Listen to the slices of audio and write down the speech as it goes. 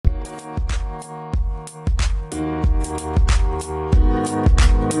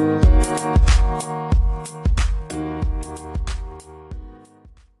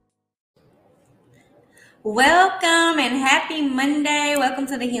and happy Monday. Welcome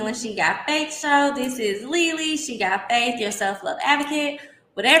to the Healing She Got Faith show. This is Lily, She Got Faith, your self-love advocate,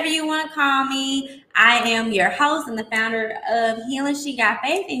 whatever you want to call me. I am your host and the founder of Healing She Got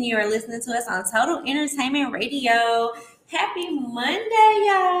Faith, and you are listening to us on Total Entertainment Radio. Happy Monday,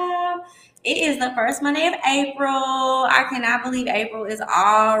 y'all. It is the first Monday of April. I cannot believe April is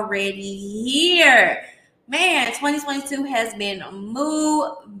already here. Man, 2022 has been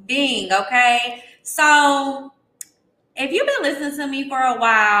moving, okay? So, if you've been listening to me for a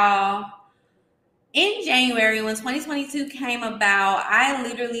while, in January when 2022 came about, I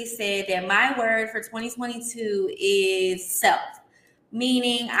literally said that my word for 2022 is self.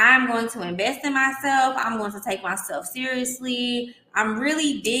 Meaning, I'm going to invest in myself. I'm going to take myself seriously. I'm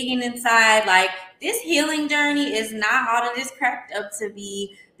really digging inside. Like, this healing journey is not all that it's cracked up to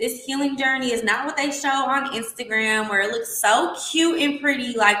be. This healing journey is not what they show on Instagram where it looks so cute and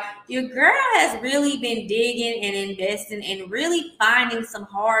pretty. Like, your girl has really been digging and investing and really finding some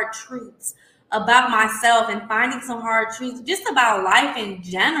hard truths about myself and finding some hard truths just about life in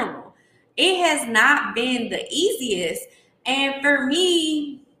general. It has not been the easiest. And for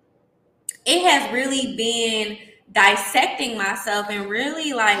me, it has really been dissecting myself and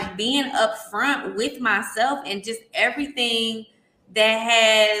really like being upfront with myself and just everything that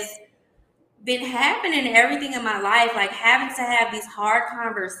has been happening, everything in my life, like having to have these hard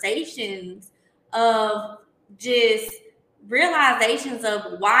conversations of just realizations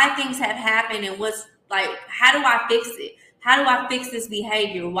of why things have happened and what's like, how do I fix it? How do I fix this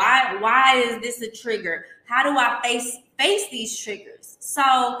behavior? Why is this a trigger? How do I face these triggers?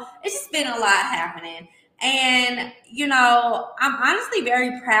 So it's just been a lot happening. And, I'm honestly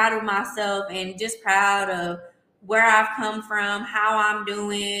very proud of myself and just proud of where I've come from, how I'm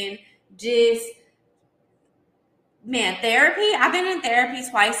doing, just, man, therapy. I've been in therapy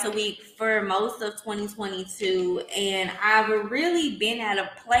twice a week for most of 2022. And I've really been at a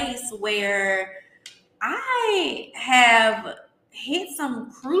place where I have hit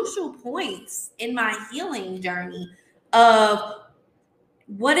some crucial points in my healing journey of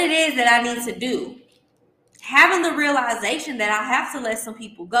what it is that I need to do. Having the realization that I have to let some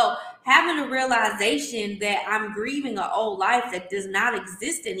people go. Having the realization that I'm grieving an old life that does not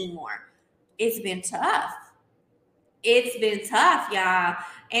exist anymore. It's been tough. It's been tough, y'all.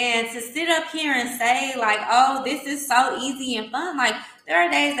 And to sit up here and say, like, oh, this is so easy and fun. Like, there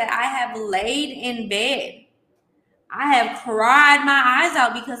are days that I have laid in bed. I have cried my eyes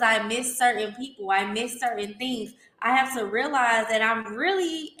out because I miss certain people. I miss certain things. I have to realize that I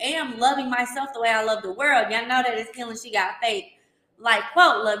really am loving myself the way I love the world. Y'all know that it's Healing She Got Faith. Like,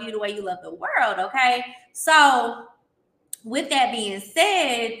 quote, love you the way you love the world, okay? So, with that being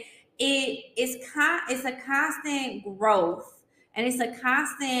said, it's a constant growth and it's a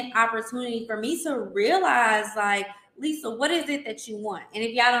constant opportunity for me to realize, like, Lisa, what is it that you want? And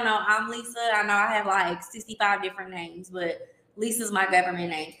if y'all don't know, I'm Lisa. I know I have like 65 different names, but Lisa's my government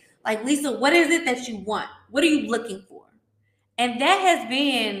name. Like, Lisa, what is it that you want? What are you looking for? And that has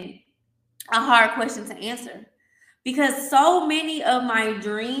been a hard question to answer because so many of my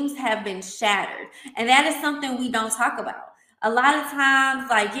dreams have been shattered. And that is something we don't talk about. A lot of times,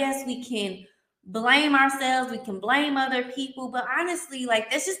 like, yes, we can blame ourselves, we can blame other people, but honestly,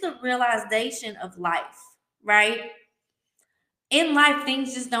 like, that's just the realization of life, right? In life,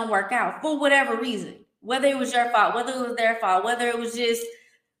 things just don't work out for whatever reason. Whether it was your fault, whether it was their fault, whether it was just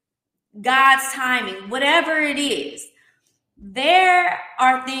God's timing, whatever it is, there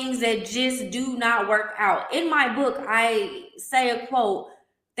are things that just do not work out. In my book, I say a quote,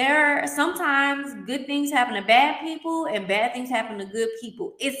 there are sometimes good things happen to bad people and bad things happen to good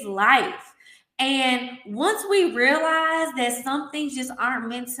people. It's life. And once we realize that some things just aren't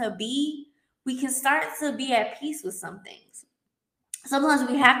meant to be, we can start to be at peace with some things. Sometimes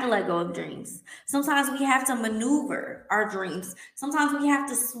we have to let go of dreams. Sometimes we have to maneuver our dreams. Sometimes we have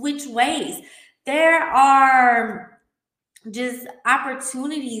to switch ways. There are just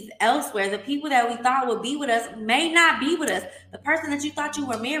opportunities elsewhere. The people that we thought would be with us may not be with us. The person that you thought you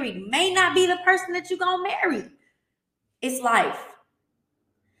were married may not be the person that you're going to marry. It's life.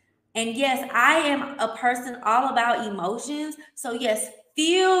 And yes, I am a person all about emotions. So yes,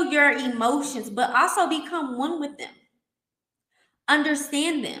 feel your emotions, but also become one with them.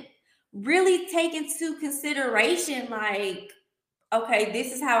 Understand them. Really take into consideration, like, okay,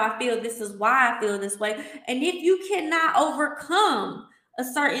 this is how I feel. This is why I feel this way. And if you cannot overcome a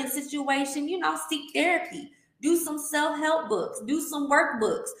certain situation, seek therapy. Do some self-help books. Do some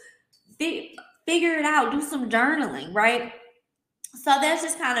workbooks. Figure it out. Do some journaling, right? So that's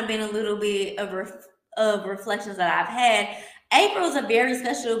just kind of been a little bit of reflections that I've had. April is a very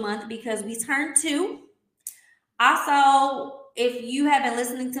special month because we turned 2. Also, if you have been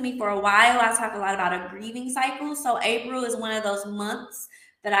listening to me for a while, I talk a lot about a grieving cycle. So April is one of those months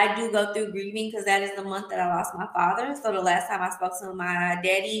that I do go through grieving because that is the month that I lost my father. So the last time I spoke to my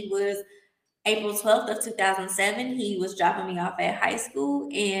daddy was April 12th of 2007. He was dropping me off at high school,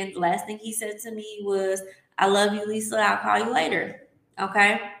 and the last thing he said to me was, "I love you, Lisa. I'll call you later."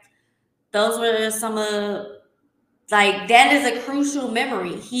 Okay? Those were some of, like, that is a crucial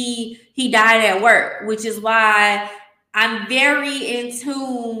memory. He died at work, which is why I'm very in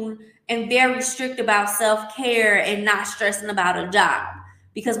tune and very strict about self-care and not stressing about a job,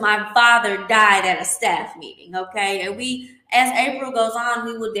 because my father died at a staff meeting. Okay, and we, as April goes on,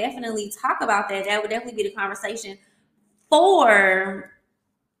 we will definitely talk about that. That would definitely be the conversation for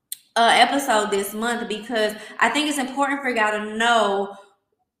episode this month, because I think it's important for y'all to know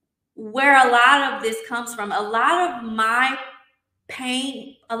where a lot of this comes from. A lot of my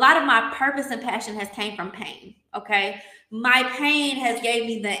pain, a lot of my purpose and passion has came from pain. Okay, my pain has gave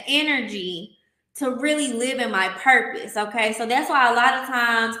me the energy to really live in my purpose. Okay, so that's why a lot of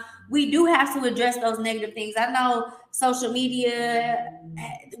times we do have to address those negative things. I know social media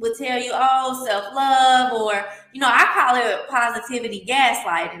would tell you, oh, self-love, or, I call it positivity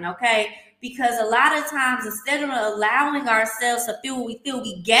gaslighting. Okay, because a lot of times, instead of allowing ourselves to feel what we feel,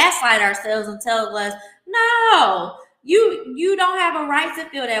 we gaslight ourselves and tell us, no, you don't have a right to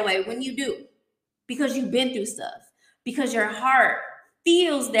feel that way, when you do, because you've been through stuff, because your heart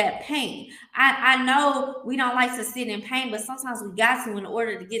feels that pain. I know we don't like to sit in pain, but sometimes we got to, in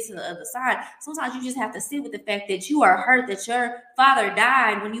order to get to the other side. Sometimes you just have to sit with the fact that you are hurt, that your father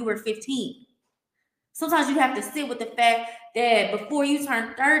died when you were 15. Sometimes you have to sit with the fact that before you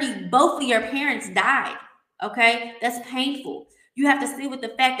turn 30, both of your parents died. Okay, that's painful. You have to sit with the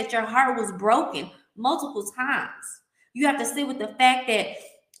fact that your heart was broken multiple times. You have to sit with the fact that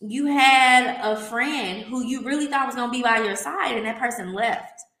you had a friend who you really thought was going to be by your side, and that person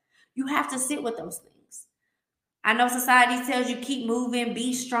left. You have to sit with those things. I know society tells you keep moving,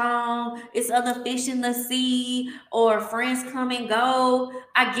 be strong, it's other fish in the sea, or friends come and go.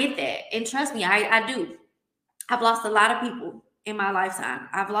 I get that. And trust me, I do. I've lost a lot of people in my lifetime.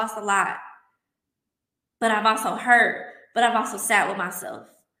 I've lost a lot. But I've also hurt, but I've also sat with myself,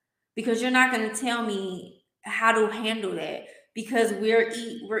 because you're not going to tell me how to handle that, because we're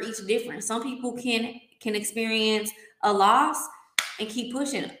each different. Some people can experience a loss and keep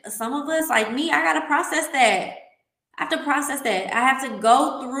pushing. Some of us, like me, I got to process that. I have to process that. I have to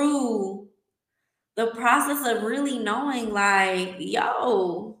go through the process of really knowing, like,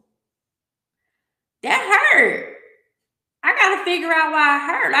 yo, that hurt. I gotta figure out why I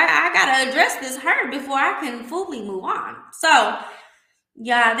hurt. I gotta address this hurt before I can fully move on. So,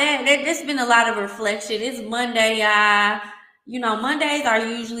 yeah, there's been a lot of reflection. It's Monday, y'all. Mondays are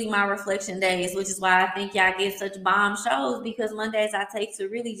usually my reflection days, which is why I think y'all get such bomb shows, because Mondays I take to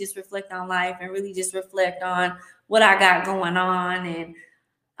really just reflect on life and really just reflect on what I got going on. And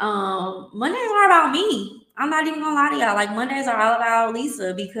Mondays are about me. I'm not even gonna lie to y'all. Like, Mondays are all about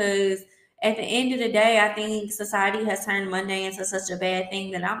Lisa, because at the end of the day, I think society has turned Monday into such a bad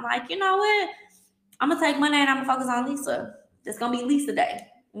thing that I'm like, you know what? I'm gonna take Monday and I'm gonna focus on Lisa. It's gonna be Lisa Day.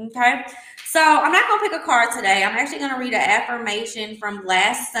 Okay. So I'm not gonna pick a card today. I'm actually gonna read an affirmation from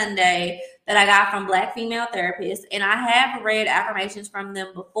last Sunday that I got from Black female therapists. And I have read affirmations from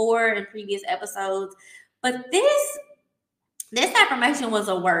them before in previous episodes. But this affirmation was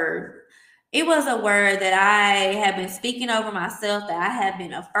a word. It was a word that I have been speaking over myself, that I have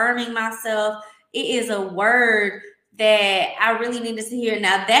been affirming myself. It is a word that I really needed to hear.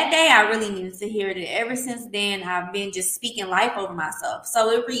 Now, that day, I really needed to hear it. And ever since then, I've been just speaking life over myself. So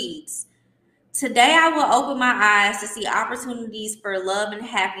it reads, today I will open my eyes to see opportunities for love and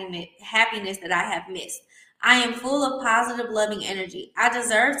happiness that I have missed. I am full of positive, loving energy. I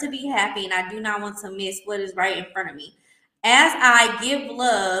deserve to be happy, and I do not want to miss what is right in front of me. As I give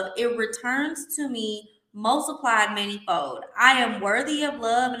love, it returns to me multiplied manifold. I am worthy of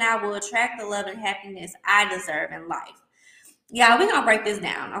love, and I will attract the love and happiness I deserve in life. Yeah, we're going to break this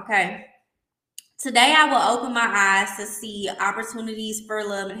down, okay? Today, I will open my eyes to see opportunities for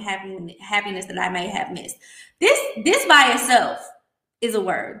love and happiness that I may have missed. This by itself is a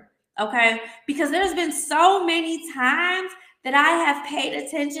word, okay? Because there's been so many times that I have paid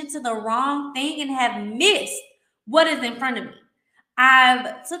attention to the wrong thing and have missed what is in front of me.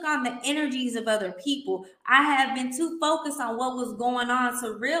 I've took on the energies of other people. I have been too focused on what was going on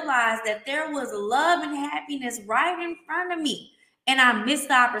to realize that there was love and happiness right in front of me. And I missed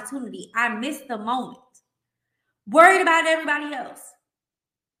the opportunity. I missed the moment. Worried about everybody else.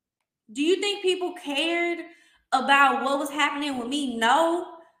 Do you think people cared about what was happening with me? No.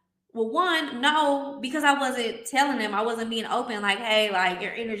 Well, one, no, because I wasn't telling them, I wasn't being open, like, hey, like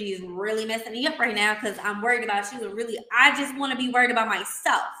your energy is really messing me up right now because I'm worried about you. And really, I just want to be worried about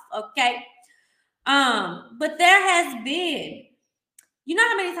myself. Okay. But there has been, you know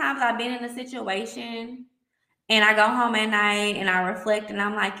how many times I've been in a situation and I go home at night and I reflect and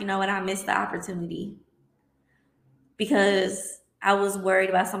I'm like, you know what, I missed the opportunity because I was worried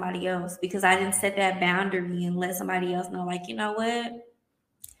about somebody else, because I didn't set that boundary and let somebody else know, like, you know what,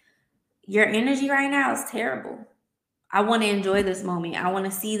 your energy right now is terrible. I want to enjoy this moment. I want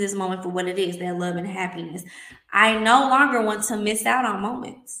to see this moment for what it is, that love and happiness. I no longer want to miss out on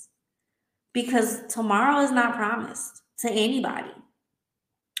moments because tomorrow is not promised to anybody.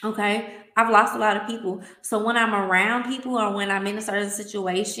 Okay. I've lost a lot of people. So when I'm around people or when I'm in a certain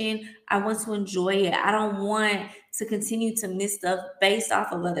situation, I want to enjoy it. I don't want to continue to miss stuff based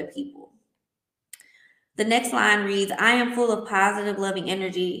off of other people. The next line reads, I am full of positive, loving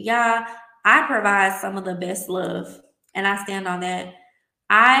energy. Yeah, I provide some of the best love, and I stand on that.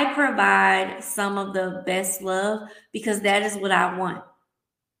 I provide some of the best love because that is what I want.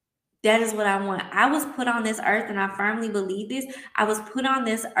 That is what I want. I was put on this earth, and I firmly believe this. I was put on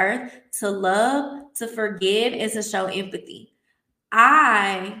this earth to love, to forgive, and to show empathy.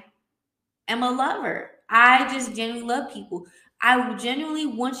 I am a lover. I just genuinely love people. I genuinely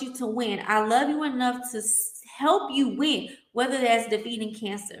want you to win. I love you enough to help you win, whether that's defeating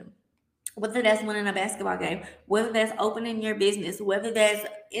cancer, whether that's winning a basketball game, whether that's opening your business, whether that's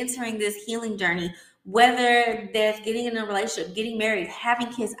entering this healing journey, whether that's getting in a relationship, getting married,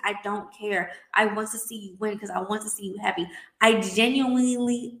 having kids. I don't care. I want to see you win because I want to see you happy. I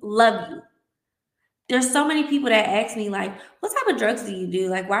genuinely love you. There's so many people that ask me, like, what type of drugs do you do?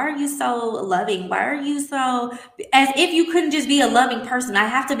 Like, why are you so loving? Why are you so, as if you couldn't just be a loving person? I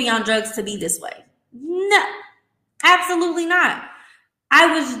have to be on drugs to be this way. No, absolutely not.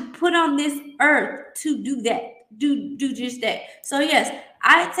 I was put on this earth to do that, do just that. So yes,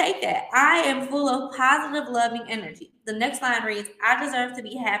 I take that. I am full of positive, loving energy. The next line reads, I deserve to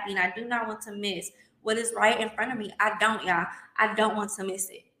be happy and I do not want to miss what is right in front of me. I don't, y'all. I don't want to miss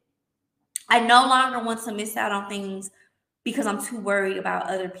it. I no longer want to miss out on things because I'm too worried about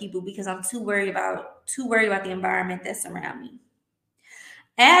other people, because I'm too worried about the environment that's around me.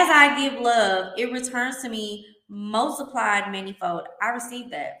 As I give love, it returns to me multiplied manyfold. I receive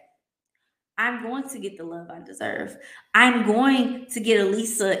that. I'm going to get the love I deserve. I'm going to get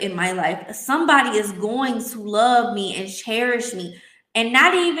Elisa in my life. Somebody is going to love me and cherish me. And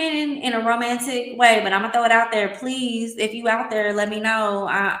not even in a romantic way, but I'm gonna throw it out there. Please, if you out there, let me know.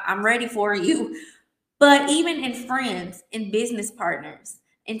 I'm ready for you. But even in friends, in business partners,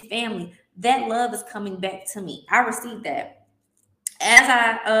 in family, that love is coming back to me. I receive that. As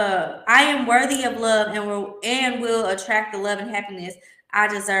I am worthy of love and will attract the love and happiness I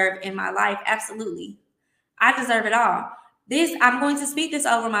deserve in my life. Absolutely. I deserve it all. This, I'm going to speak this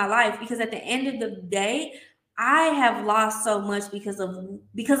over my life because at the end of the day, I have lost so much because of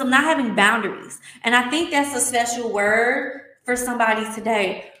not having boundaries. And I think that's a special word for somebody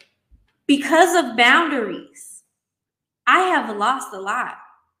today. Because of boundaries, I have lost a lot.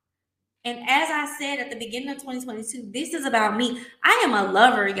 And as I said at the beginning of 2022, this is about me. I am a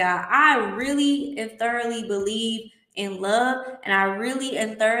lover, y'all. I really and thoroughly believe in love. And I really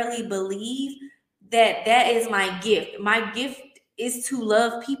and thoroughly believe that that is my gift. My gift is to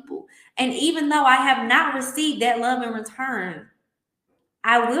love people. And even though I have not received that love in return,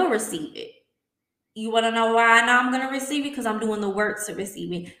 I will receive it. You want to know why I know I'm going to receive it? Because I'm doing the work to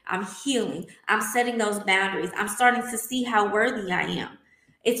receive it. I'm healing. I'm setting those boundaries. I'm starting to see how worthy I am.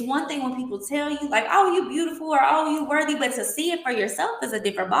 It's one thing when people tell you, like, oh, you beautiful or oh, you worthy, but to see it for yourself is a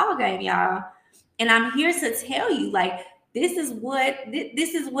different ballgame, y'all. And I'm here to tell you, like, this is what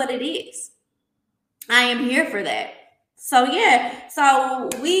it is. I am here for that. So yeah, so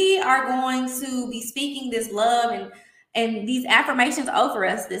we are going to be speaking this love and these affirmations over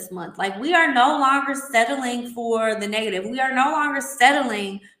us this month. Like, we are no longer settling for the negative. We are no longer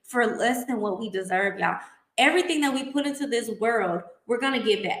settling for less than what we deserve, y'all. Everything that we put into this world, we're gonna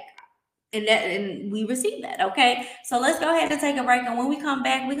get back. And we receive that. Okay. So let's go ahead and take a break. And when we come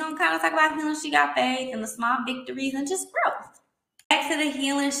back, we're gonna kind of talk about Healing She Got Faith and the small victories and just growth. Back to the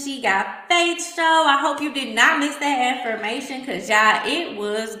Healing She Got Faith show. I hope you did not miss that affirmation because y'all, it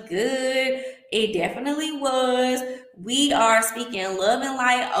was good. It definitely was. We are speaking love and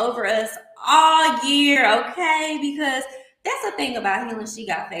light over us all year, okay? Because that's the thing about Healing She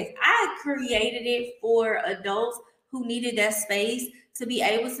Got Faith. I created it for adults who needed that space to be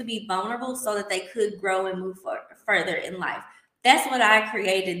able to be vulnerable so that they could grow and move further in life. That's what I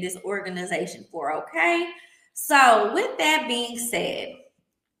created this organization for, okay? So with that being said,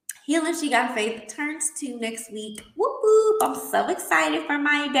 Healing She Got Faith turns 2 next week. Whoop whoop. I'm so excited for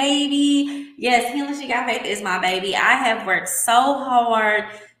my baby. Yes, Healing She Got Faith is my baby. I have worked so hard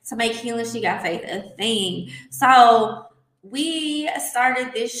to make Healing She Got Faith a thing. So we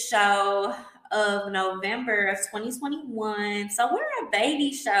started this show of November of 2021. So we're a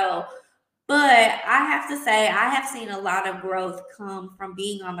baby show. But I have to say, I have seen a lot of growth come from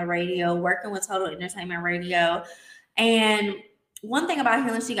being on the radio, working with Total Entertainment Radio. And one thing about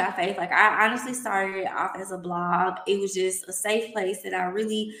Healing She Got Faith, like I honestly started it off as a blog. It was just a safe place that I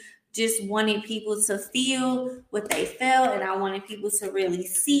really just wanted people to feel what they felt. And I wanted people to really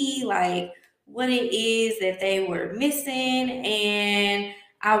see like what it is that they were missing. And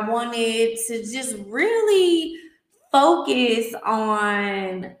I wanted to just really focus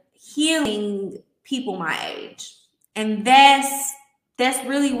on healing people my age. And that's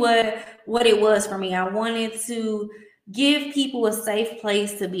really what it was for me. I wanted to give people a safe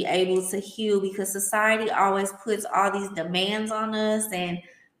place to be able to heal because society always puts all these demands on us and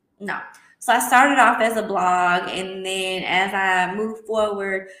no. So I started off as a blog, and then as I moved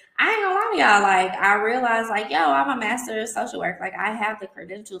forward, I ain't gonna lie to y'all, like I realized like, yo, I'm a master of social work. Like I have the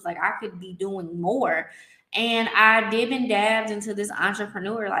credentials, like I could be doing more. And I dib and dabbed into this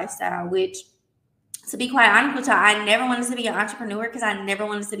entrepreneur lifestyle, which to be quite honest with y'all, I never wanted to be an entrepreneur because I never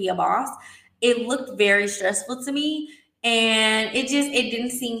wanted to be a boss. It looked very stressful to me and it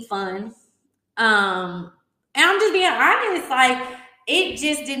didn't seem fun. And I'm just being honest, like it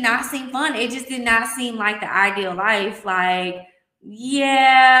just did not seem fun. It just did not seem like the ideal life. Like,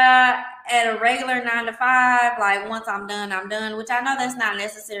 yeah, at a regular 9 to 5, like once I'm done, which I know that's not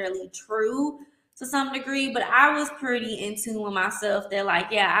necessarily true to some degree, but I was pretty in tune with myself that like,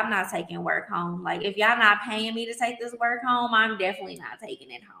 yeah, I'm not taking work home. Like if y'all not paying me to take this work home, I'm definitely not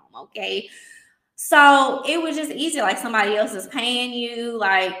taking it home. Okay. So it was just easy. Like somebody else is paying you,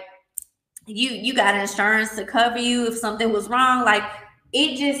 like you got insurance to cover you if something was wrong. Like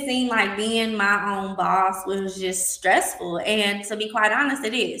it just seemed like being my own boss was just stressful. And to be quite honest,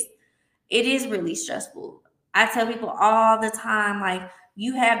 it is really stressful. I tell people all the time, like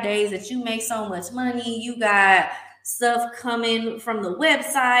you have days that you make so much money, you got stuff coming from the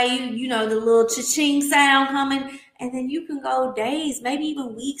website, you know, the little cha-ching sound coming, and then you can go days, maybe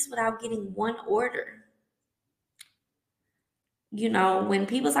even weeks without getting one order. You know, when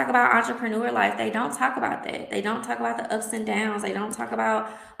people talk about entrepreneur life, they don't talk about that. They don't talk about the ups and downs. They don't talk about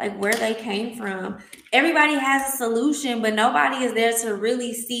like where they came from. Everybody has a solution, but nobody is there to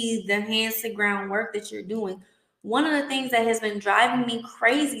really see the hands to ground work that you're doing. One of the things that has been driving me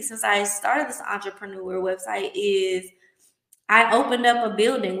crazy since I started this entrepreneur website is I opened up a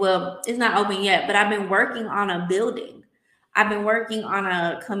building. Well, it's not open yet, but I've been working on a building. I've been working on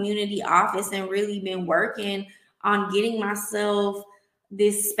a community office and really been working on getting myself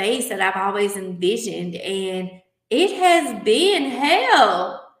this space that I've always envisioned. And it has been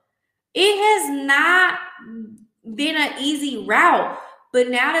hell. It has not been an easy route. But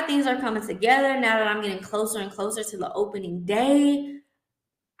now that things are coming together, now that I'm getting closer and closer to the opening day,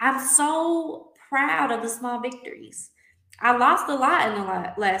 I'm so proud of the small victories. I lost a lot in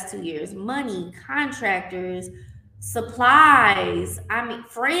the last 2 years: money, contractors, supplies, I mean,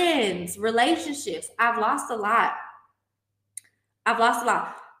 friends, relationships. I've lost a lot. I've lost a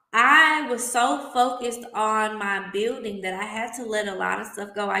lot. I was so focused on my building that I had to let a lot of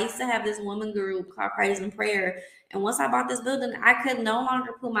stuff go. I used to have this woman group called Praise and Prayer. And once I bought this building, I could no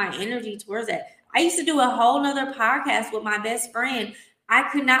longer put my energy towards it. I used to do a whole nother podcast with my best friend. I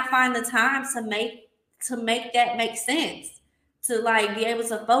could not find the time to make that make sense, to like be able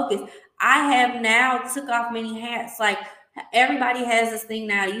to focus. I have now took off many hats. Like everybody has this thing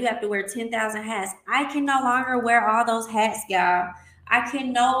now. You have to wear 10,000 hats. I can no longer wear all those hats, y'all. I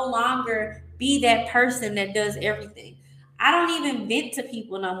can no longer be that person that does everything. I don't even vent to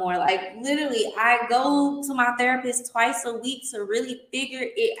people no more. Like literally, I go to my therapist twice a week to really figure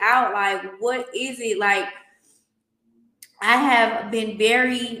it out. Like, what is it? Like, I have been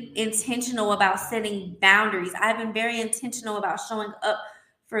very intentional about setting boundaries. I've been very intentional about showing up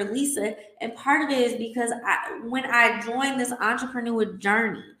for Lisa. And part of it is because when I joined this entrepreneur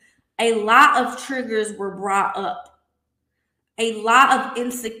journey, a lot of triggers were brought up. A lot of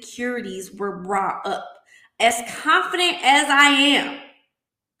insecurities were brought up. As confident as I am,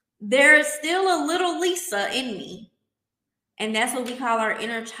 there's still a little Lisa in me. And that's what we call our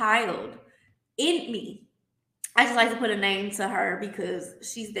inner child in me. I just like to put a name to her because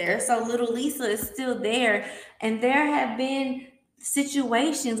she's there. So little Lisa is still there. And there have been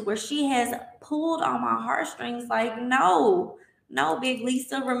situations where she has pulled on my heartstrings like, no, big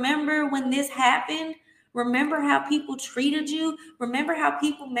Lisa, remember when this happened? Remember how people treated you? Remember how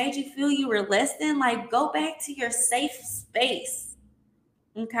people made you feel you were less than? Like, go back to your safe space.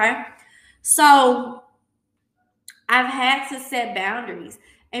 Okay. So I've had to set boundaries,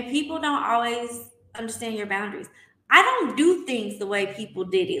 and people don't always understand your boundaries. I don't do things the way people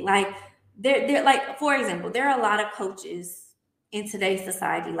did it. Like, they're like, for example, there are a lot of coaches in today's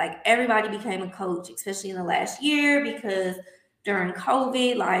society. Like, everybody became a coach, especially in the last year, because during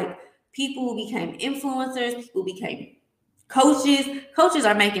COVID, like, people became influencers, people became coaches. Coaches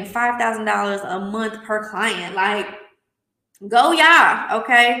are making $5,000 a month per client. Like, go y'all,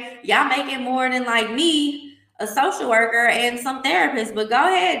 okay? Y'all making more than like me, a social worker, and some therapists, but go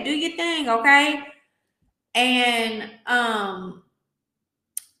ahead, do your thing, okay? And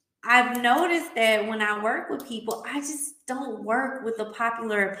I've noticed that when I work with people, I just don't work with the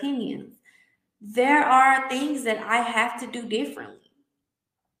popular opinions. There are things that I have to do differently.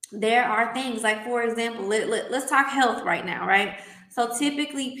 There are things like, for example, let's talk health right now, right? So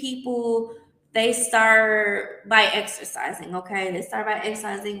typically people, they start by exercising, okay? They start by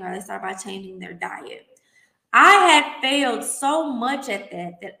exercising, or they start by changing their diet. I had failed so much at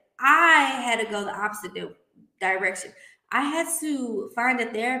that I had to go the opposite direction. I had to find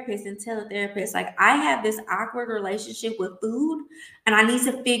a therapist and tell a therapist, like, I have this awkward relationship with food, and I need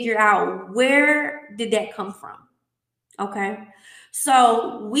to figure out, where did that come from? Okay.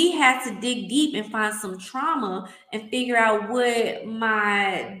 So we had to dig deep and find some trauma and figure out what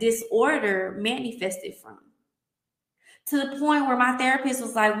my disorder manifested from. To the point where my therapist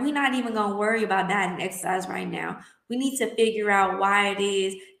was like, we're not even going to worry about diet and exercise right now. We need to figure out why it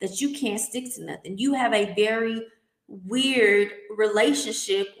is that you can't stick to nothing. You have a very weird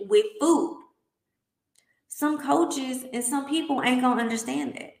relationship with food. Some coaches and some people ain't going to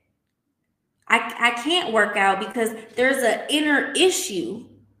understand that. I can't work out because there's an inner issue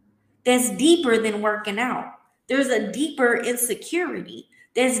that's deeper than working out. There's a deeper insecurity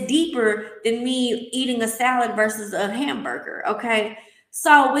that's deeper than me eating a salad versus a hamburger. Okay.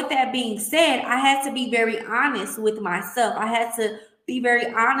 So, with that being said, I had to be very honest with myself. I had to be very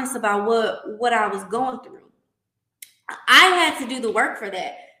honest about what I was going through. I had to do the work for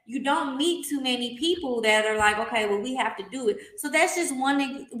that. You don't meet too many people that are like, okay, well, we have to do it. So that's just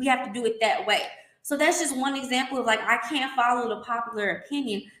one, we have to do it that way. So that's just one example of, like, I can't follow the popular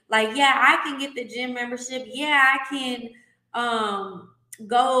opinion. Like, yeah, I can get the gym membership. Yeah, I can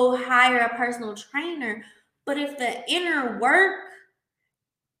go hire a personal trainer. But if the inner work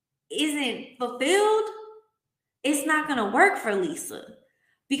isn't fulfilled, it's not going to work for Lisa.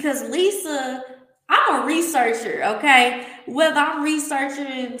 Because Lisa, I'm a researcher, okay? Whether I'm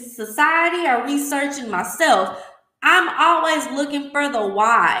researching society or researching myself, I'm always looking for the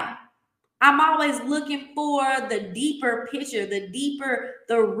why. I'm always looking for the deeper picture,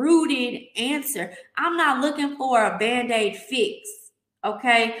 the rooted answer. I'm not looking for a band-aid fix,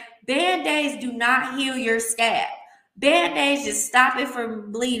 okay? Band-aids do not heal your scab. Band-aids just stop it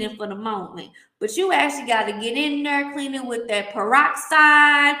from bleeding for the moment. But you actually got to get in there, clean it with that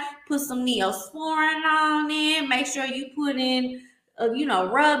peroxide, put some Neosporin on it, make sure you put in,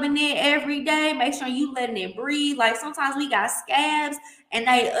 rubbing it every day, make sure you letting it breathe. Like, sometimes we got scabs and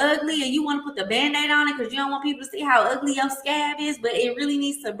they ugly, and you want to put the band-aid on it because you don't want people to see how ugly your scab is, but it really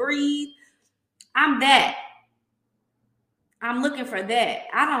needs to breathe. I'm looking for that.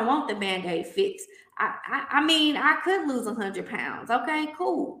 I don't want the band-aid fix. I mean, I could lose 100 pounds. Okay,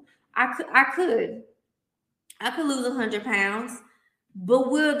 cool. I could lose 100 pounds, but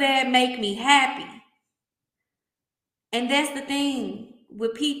will that make me happy? And that's the thing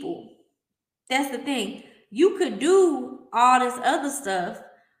with people. That's the thing. You could do all this other stuff,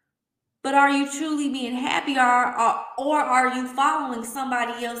 but are you truly being happy, or are you following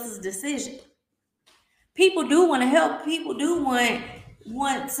somebody else's decision? People do want to help. People do want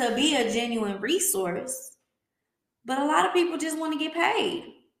to be a genuine resource, but a lot of people just want to get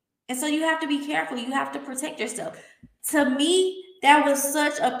paid. And so you have to be careful. You have to protect yourself. To me, that was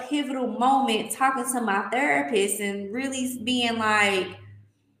such a pivotal moment, talking to my therapist and really being like,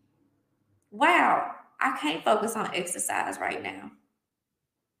 wow, I can't focus on exercise right now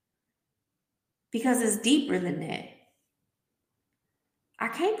because it's deeper than that. I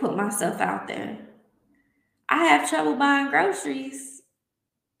can't put myself out there. I have trouble buying groceries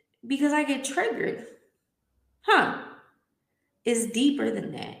because I get triggered. It's deeper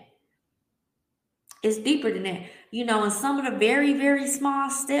than that. It's deeper than that. And some of the very, very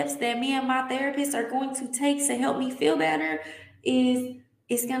small steps that me and my therapist are going to take to help me feel better is,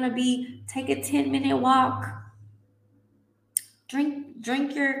 it's going to be, take a 10-minute walk.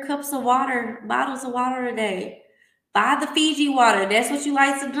 Drink your cups of water, bottles of water a day. Buy the Fiji water. That's what you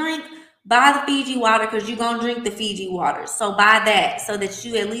like to drink. Buy the Fiji water because you're going to drink the Fiji water. So buy that so that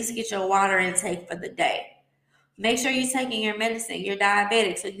you at least get your water intake for the day. Make sure you're taking your medicine. You're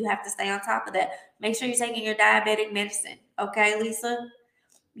diabetic, so you have to stay on top of that. Make sure you're taking your diabetic medicine. Okay, Lisa?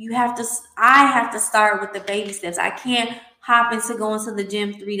 I have to start with the baby steps. I can't hop into going to the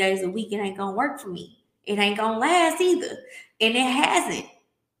gym 3 days a week. It ain't going to work for me. It ain't going to last either. And it hasn't.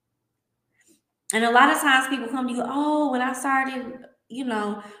 And a lot of times people come to you, oh, when I started,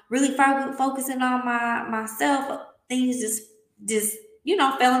 really focusing on myself, things just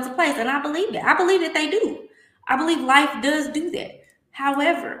fell into place. And I believe it. I believe that they do. I believe life does do that.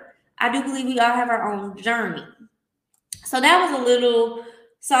 However, I do believe we all have our own journey. So that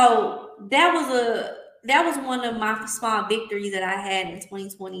was one of my small victories that I had in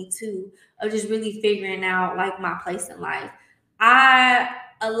 2022 of just really figuring out like my place in life.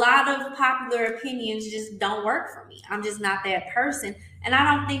 A lot of popular opinions just don't work for me. I'm just not that person. And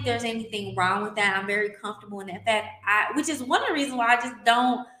I don't think there's anything wrong with that. I'm very comfortable in that fact. Which is one of the reasons why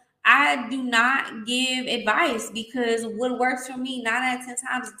I do not give advice, because what works for me 9 out of 10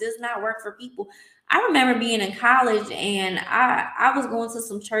 times does not work for people. I remember being in college and I was going to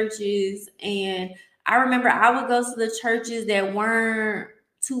some churches, and I remember I would go to the churches that weren't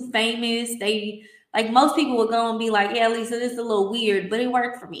too famous. They, like, most people would go and be like, yeah, Lisa, this is a little weird, but it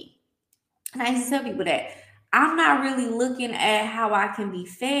worked for me. And I used to tell people that I'm not really looking at how I can be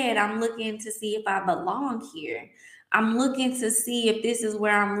fed. I'm looking to see if I belong here. I'm looking to see if this is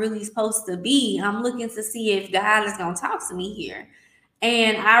where I'm really supposed to be. I'm looking to see if God is going to talk to me here.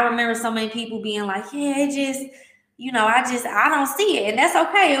 And I remember so many people being like, yeah, it just, I don't see it. And that's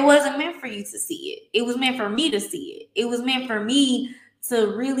okay. It wasn't meant for you to see it. It was meant for me to see it. It was meant for me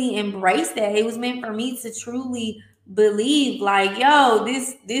to really embrace that. It was meant for me to truly believe, like, yo,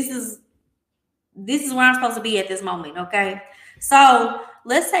 this is where I'm supposed to be at this moment. Okay. So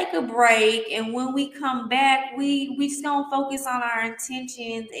let's take a break. And when we come back, we just gonna focus on our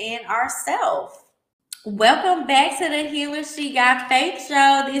intentions and ourselves. Welcome back to the Healer She Got Faith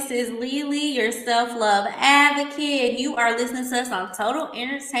show. This is Lily, your self-love advocate, and you are listening to us on Total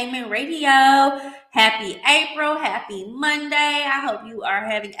Entertainment Radio. Happy April, happy Monday. I hope you are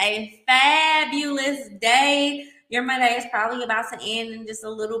having a fabulous day. Your Monday is probably about to end in just a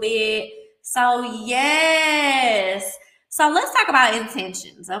little bit. So yes. So let's talk about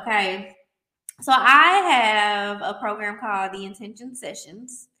intentions, okay? So I have a program called the Intention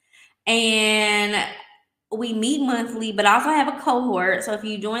Sessions, and we meet monthly, but I also have a cohort. So if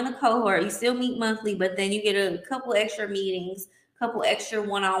you join the cohort, you still meet monthly, but then you get a couple extra meetings, a couple extra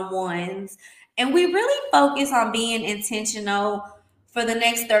one-on-ones. And we really focus on being intentional for the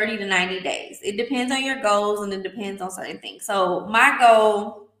next 30 to 90 days. It depends on your goals and it depends on certain things. So my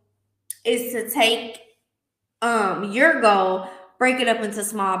goal is to take your goal, break it up into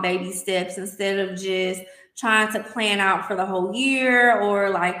small baby steps instead of just trying to plan out for the whole year. Or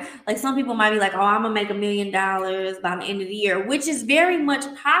like some people might be like, oh, I'm gonna make $1 million by the end of the year, which is very much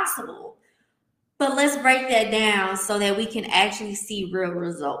possible. But let's break that down so that we can actually see real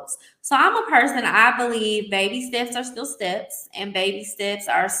results. So I'm a person, I believe baby steps are still steps, and baby steps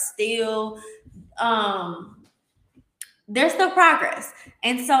are still there's still progress.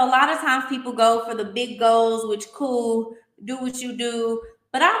 And so a lot of times people go for the big goals, which cool, do what you do.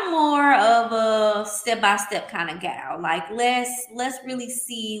 But I'm more of a step-by-step kind of gal. Like let's really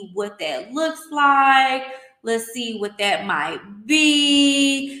see what that looks like. Let's see what that might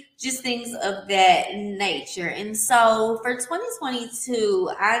be. Just things of that nature. And so for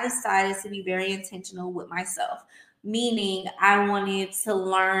 2022, I decided to be very intentional with myself. Meaning I wanted to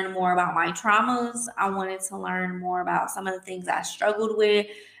learn more about my traumas. I wanted to learn more about some of the things I struggled with.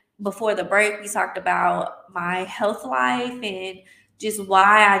 Before the break, we talked about my health life and just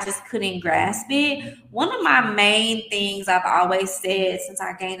why I just couldn't grasp it. One of my main things I've always said since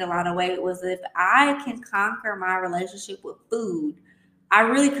I gained a lot of weight was, if I can conquer my relationship with food, I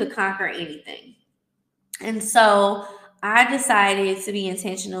really could conquer anything. And so I decided to be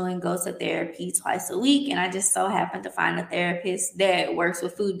intentional and go to therapy twice a week. And I just so happened to find a therapist that works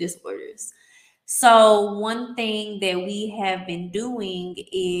with food disorders. So one thing that we have been doing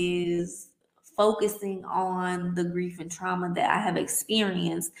is focusing on the grief and trauma that I have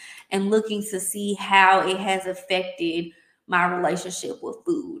experienced and looking to see how it has affected my relationship with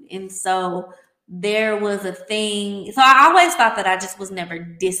food. And so there was a thing. So I always thought that I just was never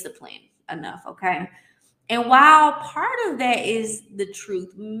disciplined enough. Okay. And while part of that is the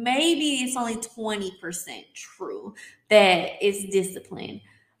truth, maybe it's only 20% true that it's discipline.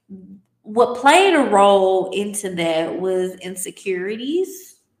 What played a role into that was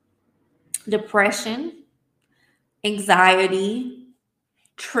insecurities, depression, anxiety,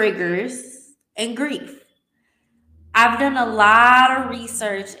 triggers, and grief. I've done a lot of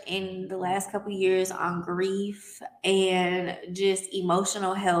research in the last couple of years on grief and just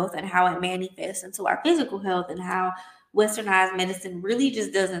emotional health and how it manifests into our physical health, and how westernized medicine really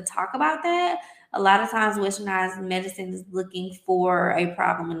just doesn't talk about that. A lot of times, westernized medicine is looking for a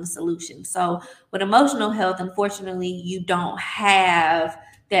problem and a solution. So, with emotional health, unfortunately, you don't have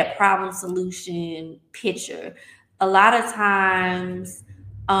that problem solution picture. A lot of times,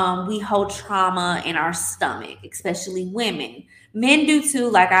 we hold trauma in our stomach, especially women. Men do too.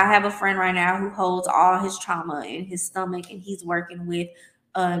 Like, I have a friend right now who holds all his trauma in his stomach, and he's working with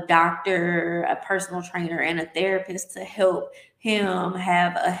a doctor, a personal trainer, and a therapist to help him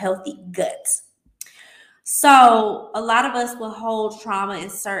have a healthy gut. So, a lot of us will hold trauma in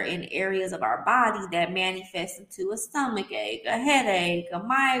certain areas of our body that manifests into a stomach ache, a headache, a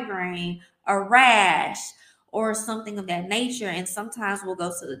migraine, a rash, or something of that nature. And sometimes we'll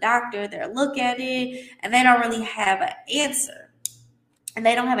go to the doctor, they'll look at it, and they don't really have an answer. And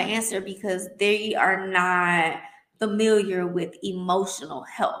they don't have an answer because they are not familiar with emotional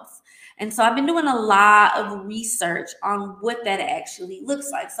health. And so I've been doing a lot of research on what that actually looks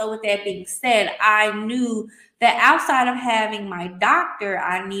like. So, with that being said, I knew that outside of having my doctor,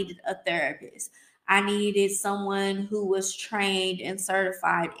 I needed a therapist. I needed someone who was trained and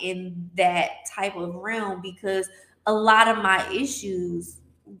certified in that type of realm, because a lot of my issues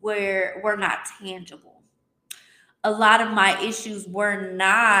were not tangible. A lot of my issues were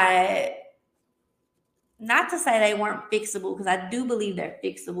not to say they weren't fixable, because I do believe they're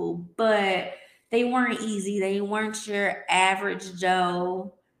fixable, but they weren't easy. They weren't your average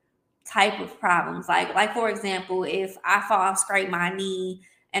Joe type of problems. Like for example, if I fall and scrape my knee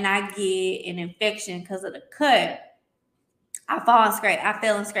and I get an infection because of the cut, I fell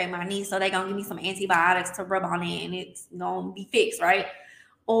and scrape my knee, so they're gonna give me some antibiotics to rub on it and it's gonna be fixed, right?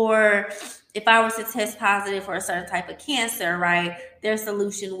 Or if I was to test positive for a certain type of cancer, right, their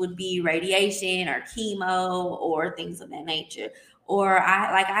solution would be radiation or chemo or things of that nature. Or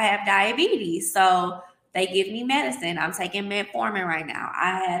I have diabetes, so they give me medicine. I'm taking metformin right now.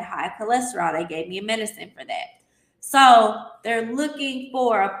 I had high cholesterol. They gave me a medicine for that. So they're looking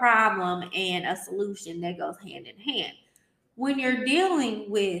for a problem and a solution that goes hand in hand. When you're dealing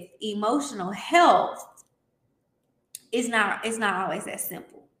with emotional health, it's not always that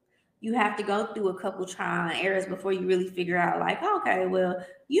simple. You have to go through a couple trial and errors before you really figure out, like, okay, well,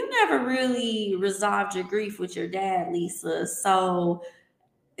 you never really resolved your grief with your dad, Lisa. So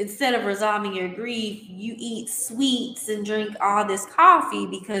instead of resolving your grief, you eat sweets and drink all this coffee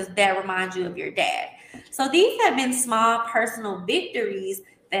because that reminds you of your dad. So these have been small personal victories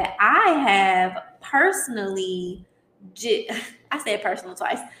that I have personally, I said personal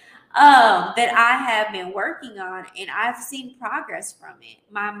twice, that I have been working on, and I've seen progress from it.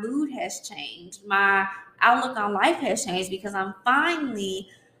 My mood has changed. My outlook on life has changed because I'm finally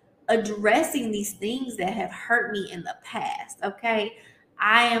addressing these things that have hurt me in the past. Okay.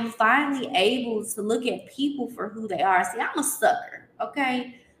 I am finally able to look at people for who they are. See, I'm a sucker.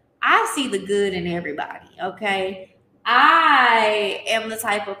 Okay. I see the good in everybody. Okay. I am the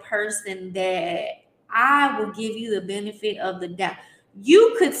type of person that I will give you the benefit of the doubt.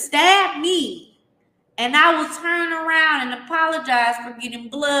 You could stab me and I will turn around and apologize for getting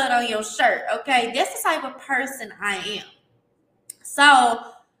blood on your shirt. Okay. That's the type of person I am. So,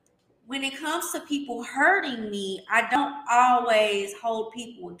 when it comes to people hurting me, I don't always hold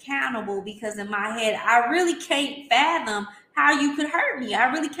people accountable, because in my head, I really can't fathom how you could hurt me.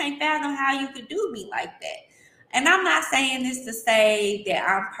 I really can't fathom how you could do me like that. And I'm not saying this to say that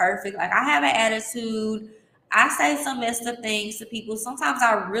I'm perfect. Like, I have an attitude. I say some messed up things to people. Sometimes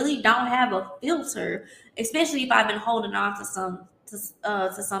I really don't have a filter, especially if I've been holding on to something.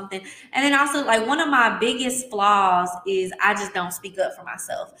 And then also, like, one of my biggest flaws is I just don't speak up for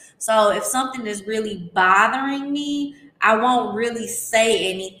myself. So if something is really bothering me, I won't really say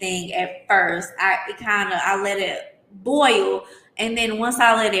anything at first. I let it boil, and then once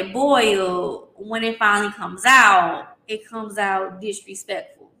I let it boil, when it finally comes out, it comes out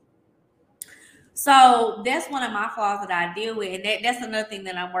disrespectful. So that's one of my flaws that I deal with, and that's another thing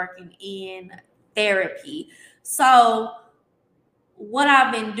that I'm working in therapy. So what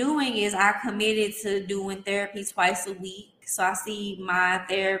I've been doing is I committed to doing therapy twice a week. So I see my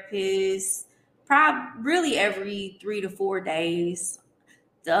therapist probably really every 3 to 4 days.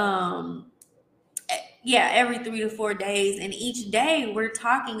 Um, yeah, every 3 to 4 days. And each day we're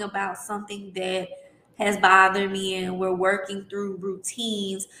talking about something that has bothered me, and we're working through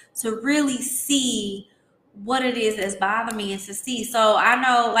routines to really see what it is that's bothering me and to see. So I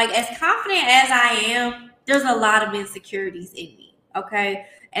know, like, as confident as I am, there's a lot of insecurities in me. Okay.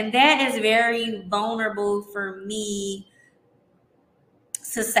 And that is very vulnerable for me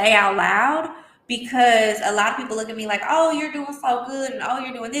to say out loud, because a lot of people look at me like, oh, you're doing so good and oh,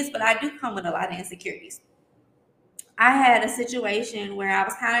 you're doing this. But I do come with a lot of insecurities. I had a situation where I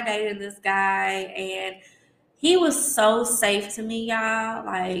was kind of dating this guy, and he was so safe to me, y'all.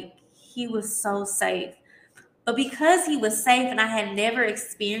 Like, he was so safe. But because he was safe and I had never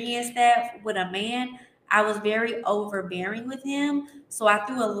experienced that with a man, I was very overbearing with him. So I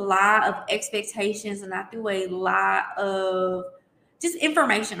threw a lot of expectations and I threw a lot of just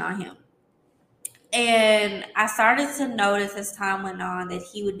information on him. And I started to notice as time went on that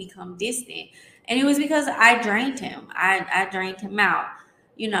he would become distant. And it was because I drained him. I drained him out,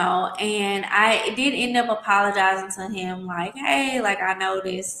 and I did end up apologizing to him, like, hey, like, I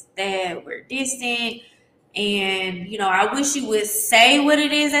noticed that we're distant. And, I wish you would say what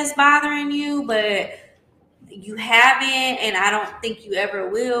it is that's bothering you, but you haven't. And I don't think you ever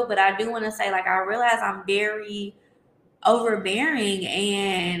will. But I do want to say, like, I realize I'm very overbearing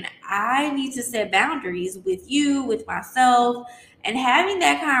and I need to set boundaries with you, with myself, and having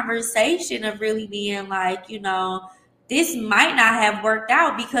that conversation of really being like, this might not have worked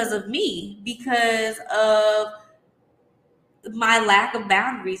out because of me, because of my lack of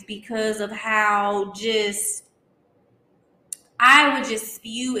boundaries, because of how just I would just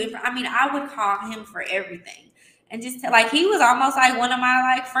spew. I would call him for everything. And just like, he was almost like one of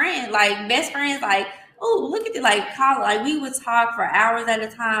my like friends, like best friends, like, oh, look at it, like, call, like, we would talk for hours at a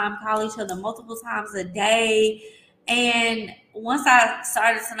time, call each other multiple times a day. And once I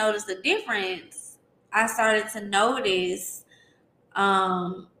started to notice the difference, I started to notice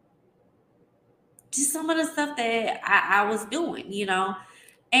um just some of the stuff that I was doing,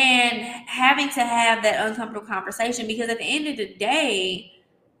 and having to have that uncomfortable conversation, because at the end of the day,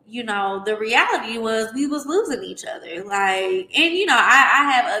 the reality was we was losing each other. Like, and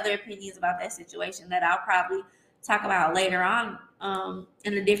I have other opinions about that situation that I'll probably talk about later on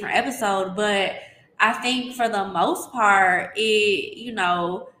in a different episode. But I think for the most part,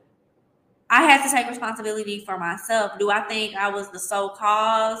 I had to take responsibility for myself. Do I think I was the sole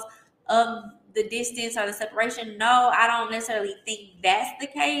cause of the distance or the separation? No, I don't necessarily think that's the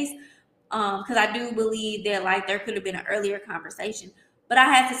case. Because I do believe that, like, there could have been an earlier conversation. But I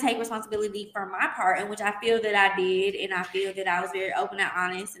had to take responsibility for my part, in which I feel that I did, and I feel that I was very open and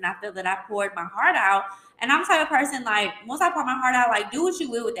honest, and I feel that I poured my heart out. And I'm the type of person, like, once I pour my heart out, like, do what you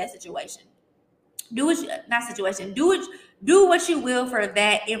will with that situation. Do what you, not situation, do what you will for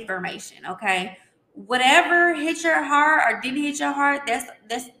that information, okay? Whatever hit your heart or didn't hit your heart, that's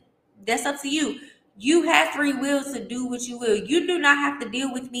up to you. You have free will to do what you will. You do not have to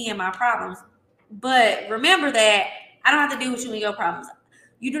deal with me and my problems. But remember that I don't have to deal with you and your problems.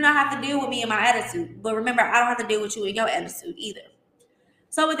 You do not have to deal with me and my attitude. But remember, I don't have to deal with you and your attitude either.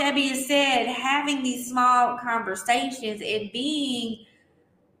 So with that being said, having these small conversations and being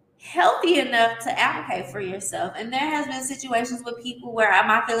healthy enough to advocate for yourself. And there has been situations with people where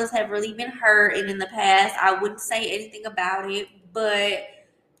my feelings have really been hurt, and in the past I wouldn't say anything about it, but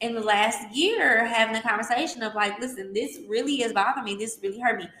in the last year, having a conversation of like, listen, this really is bothering me, this really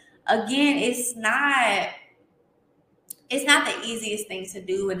hurt me. Again, it's not the easiest thing to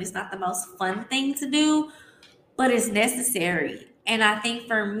do, and it's not the most fun thing to do, but it's necessary. And I think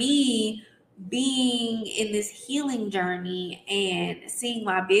for me, being in this healing journey and seeing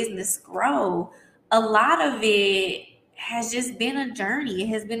my business grow, a lot of it has just been a journey. It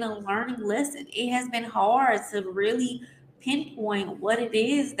has been a learning lesson. It has been hard to really pinpoint what it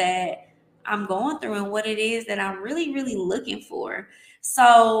is that I'm going through and what it is that I'm really, really looking for.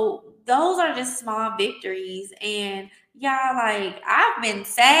 So those are just small victories. And y'all, like, I've been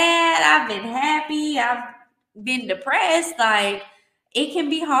sad, I've been happy, I've been depressed. Like, it can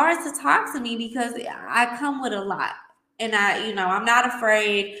be hard to talk to me because I come with a lot. And I'm not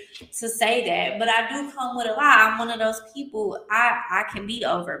afraid to say that, but I do come with a lot. I'm one of those people, I can be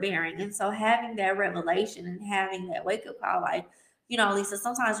overbearing. And so having that revelation and having that wake up call, like, Lisa,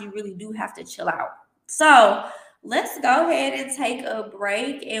 sometimes you really do have to chill out. So let's go ahead and take a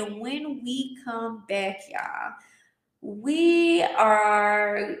break. And when we come back, y'all, we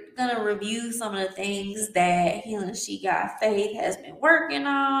are going to review some of the things that Healing She Got Faith has been working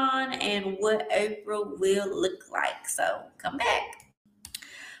on and what April will look like. So come back.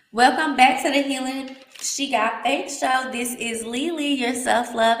 Welcome back to the Healing She Got Faith show. This is Lily, your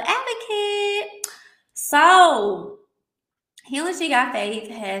self-love advocate. So Healing She Got Faith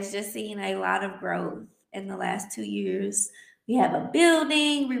has just seen a lot of growth in the last 2 years. We have a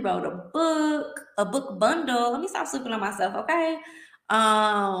building. We wrote a book bundle. Let me stop sleeping on myself, okay?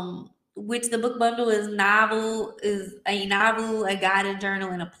 which the book bundle is a novel, a guided journal,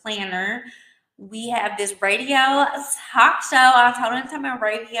 and a planner. We have this radio talk show on Total Entertainment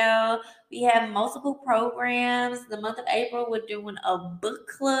Radio. We have multiple programs. The month of April, we're doing a book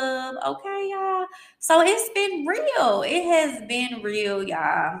club. Okay, y'all. So it's been real. It has been real,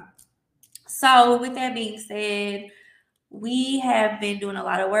 y'all. So with that being said, we have been doing a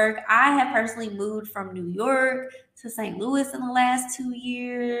lot of work. I have personally moved from New York to St. Louis in the last 2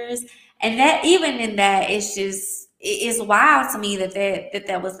 years. And that even in that, it's wild to me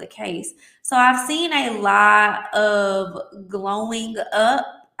that was the case. So I've seen a lot of glowing up.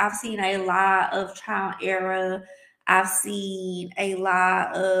 I've seen a lot of trial and error. I've seen a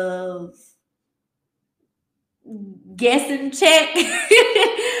lot of guess and check.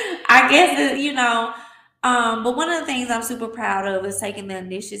 I guess but one of the things I'm super proud of is taking the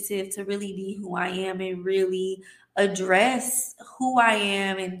initiative to really be who I am and really address who I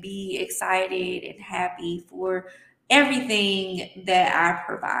am and be excited and happy for everything that I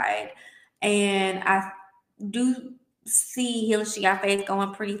provide. And I do see Healing She Got Faith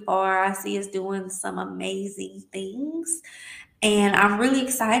going pretty far. I see us doing some amazing things. And I'm really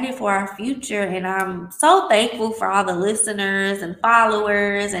excited for our future. And I'm so thankful for all the listeners and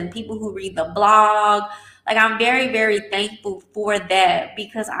followers and people who read the blog. Like, I'm very, very thankful for that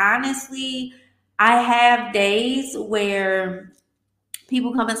because honestly, I have days where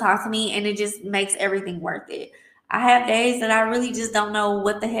people come and talk to me and it just makes everything worth it. I have days that I really just don't know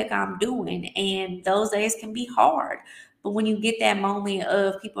what the heck I'm doing, and those days can be hard. But when you get that moment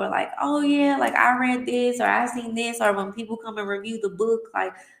of people are like, oh yeah, like I read this or I seen this, or when people come and review the book,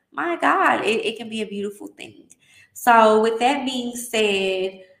 like, my God, it can be a beautiful thing. So with that being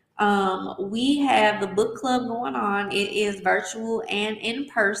said, we have the book club going on. It is virtual and in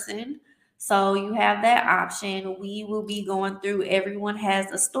person. So you have that option. We will be going through Everyone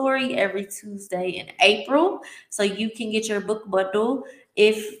Has a Story every Tuesday in April. So you can get your book bundle.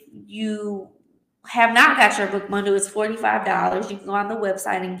 If you have not got your book bundle, it's $45. You can go on the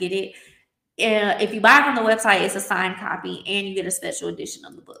website and get it. If you buy it from the website, it's a signed copy and you get a special edition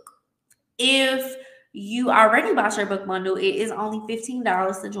of the book. If you already bought your book bundle, it is only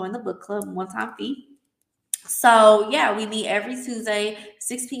 $15 to join the book club, one-time fee. So yeah, we meet every Tuesday,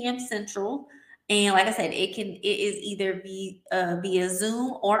 6 p.m. Central. And like I said, it is either via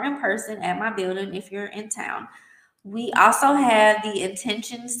Zoom or in person at my building if you're in town. We also have the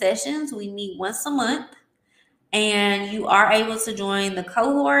intention sessions. We meet once a month. And you are able to join the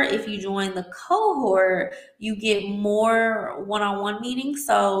cohort. If you join the cohort, you get more one-on-one meetings.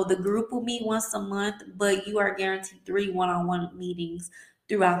 So the group will meet once a month, but you are guaranteed 3 one-on-one meetings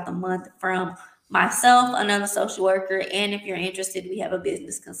throughout the month from myself, another social worker, and if you're interested, we have a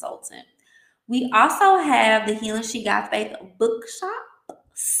business consultant. We also have the Healing She Got Faith bookshop.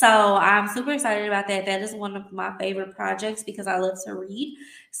 So I'm super excited about that. That is one of my favorite projects because I love to read.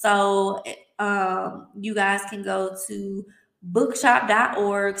 So you guys can go to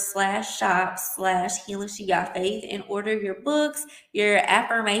bookshop.org/shop/Healing She Got Faith and order your books, your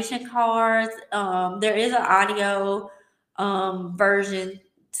affirmation cards. There is an audio version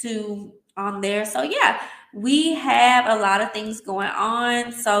too on there. So yeah, we have a lot of things going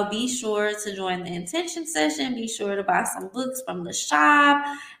on. So be sure to join the intention session. Be sure to buy some books from the shop.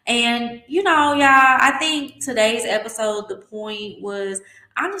 And y'all, I think today's episode, the point was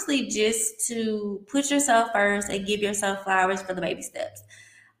honestly just to put yourself first and give yourself flowers for the baby steps.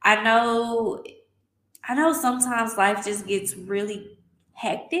 I know sometimes life just gets really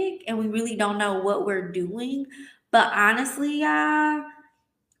hectic and we really don't know what we're doing. But honestly, y'all,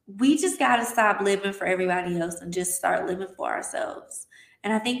 we just got to stop living for everybody else and just start living for ourselves.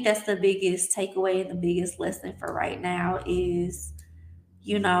 And I think that's the biggest takeaway and the biggest lesson for right now is,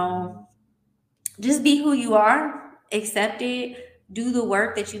 just be who you are, accept it, do the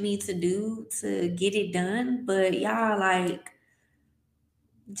work that you need to do to get it done. But y'all, like,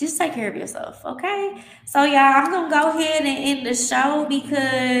 just take care of yourself, okay? So, y'all, I'm going to go ahead and end the show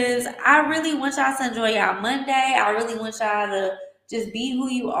because I really want y'all to enjoy y'all Monday. I really want y'all to just be who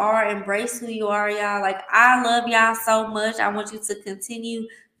you are, embrace who you are, y'all. Like, I love y'all so much. I want you to continue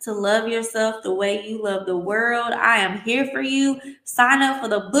to love yourself the way you love the world. I am here for you. Sign up for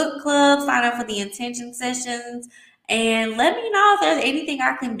the book club, sign up for the intention sessions, and let me know if there's anything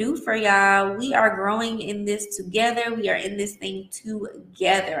I can do for y'all. We are growing in this together. We are in this thing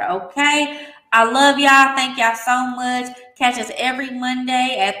together, okay? I love y'all. Thank y'all so much. Catch us every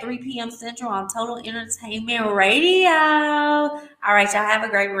Monday at 3 p.m. Central on Total Entertainment Radio. All right, y'all have a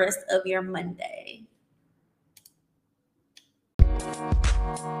great rest of your Monday.